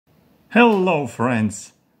Hello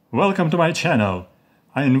friends, welcome to my channel.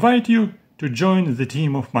 I invite you to join the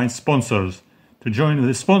team of my sponsors, to join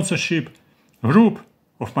the sponsorship group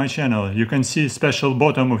of my channel. You can see special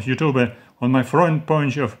bottom of YouTube on my front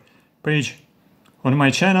page on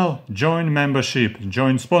my channel, join membership,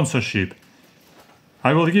 join sponsorship.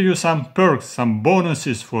 I will give you some perks, some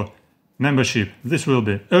bonuses for membership. This will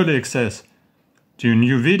be early access to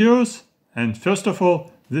new videos, and first of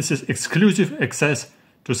all, this is exclusive access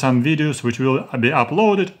to some videos which will be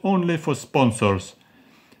uploaded only for sponsors.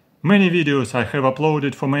 Many videos I have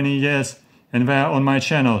uploaded for many years and they are on my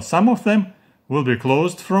channel. Some of them will be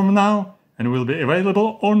closed from now and will be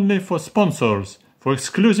available only for sponsors, for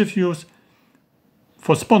exclusive use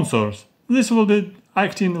for sponsors. This will be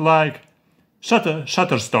acting like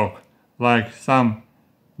Shutterstock, like some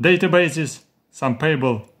databases, some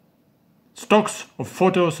payable stocks of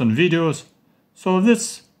photos and videos. So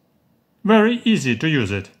this very easy to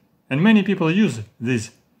use it, and many people use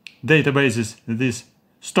these databases, these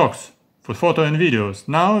stocks for photo and videos.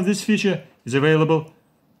 Now this feature is available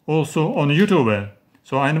also on YouTube,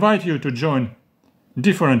 so I invite you to join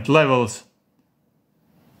different levels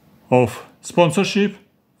of sponsorship,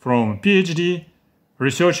 from PhD,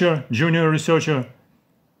 researcher, junior researcher,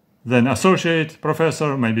 then associate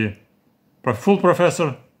professor, maybe full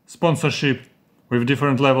professor sponsorship with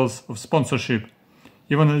different levels of sponsorship.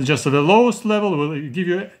 Even just the lowest level will give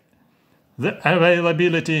you the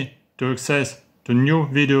availability to access to new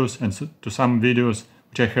videos and to some videos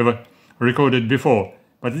which I have recorded before.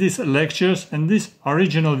 But these lectures and these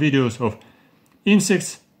original videos of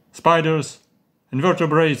insects, spiders,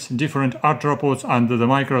 invertebrates, different arthropods under the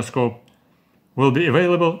microscope will be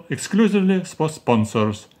available exclusively for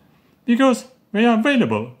sponsors. Because they are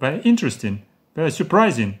available, they are interesting, they are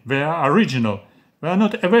surprising, they are original. They are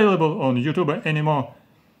not available on YouTube anymore,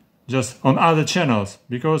 just on other channels,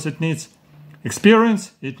 because it needs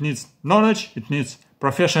experience, it needs knowledge, it needs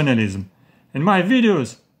professionalism. And my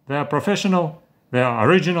videos, they are professional, they are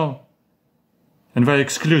original, and they are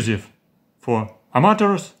exclusive for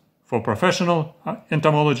amateurs, for professional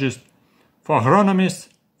entomologists, for agronomists,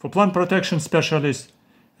 for plant protection specialists,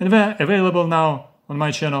 and they are available now on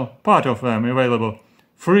my channel. Part of them available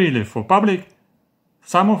freely for public,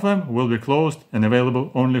 some of them will be closed and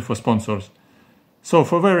available only for sponsors. So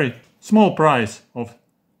for very small price of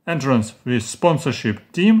entrance with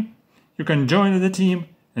sponsorship team, you can join the team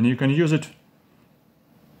and you can use it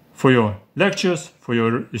for your lectures, for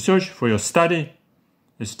your research, for your study,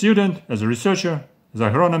 as a student, as a researcher, as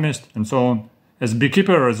an agronomist, and so on, as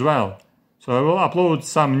beekeeper as well. So I will upload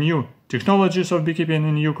some new technologies of beekeeping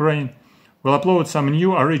in Ukraine, will upload some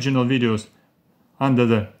new original videos under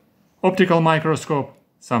the optical microscope,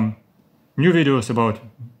 some new videos about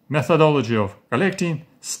methodology of collecting,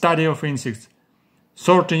 study of insects,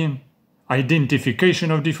 sorting,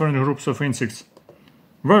 identification of different groups of insects,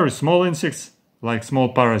 very small insects like small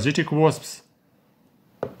parasitic wasps,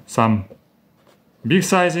 some big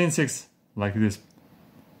size insects like these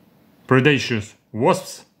predaceous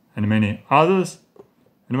wasps and many others,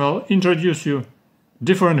 and we'll introduce you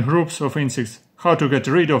different groups of insects, how to get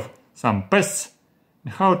rid of some pests,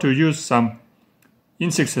 and how to use some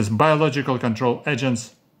insects as biological control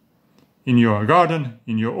agents in your garden,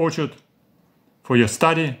 in your orchard, for your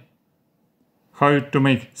study, how to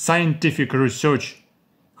make scientific research,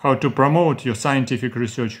 how to promote your scientific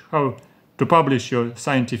research, how to publish your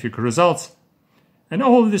scientific results. And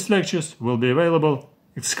all these lectures will be available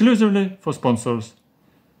exclusively for sponsors.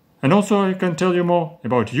 And also I can tell you more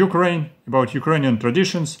about Ukraine, about Ukrainian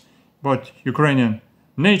traditions, about Ukrainian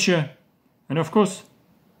nature, and of course,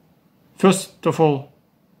 first of all,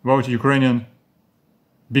 about Ukrainian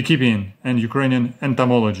beekeeping and Ukrainian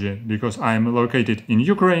entomology, because I am located in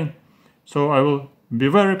Ukraine. So I will be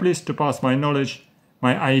very pleased to pass my knowledge,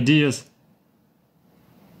 my ideas,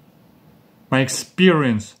 my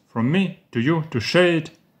experience from me to you, to share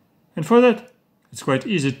it. And for that, it's quite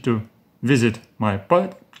easy to visit my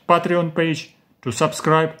Patreon page, to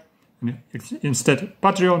subscribe. And instead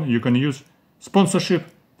Patreon, you can use sponsorship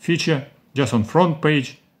feature just on front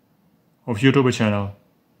page of YouTube channel.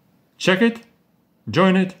 Check it,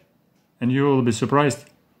 join it, and you will be surprised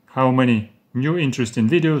how many new interesting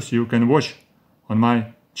videos you can watch on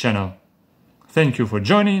my channel. Thank you for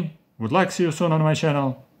joining. Would like to see you soon on my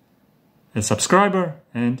channel, a subscriber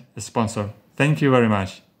and a sponsor. Thank you very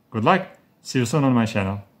much. Good luck. See you soon on my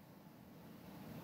channel.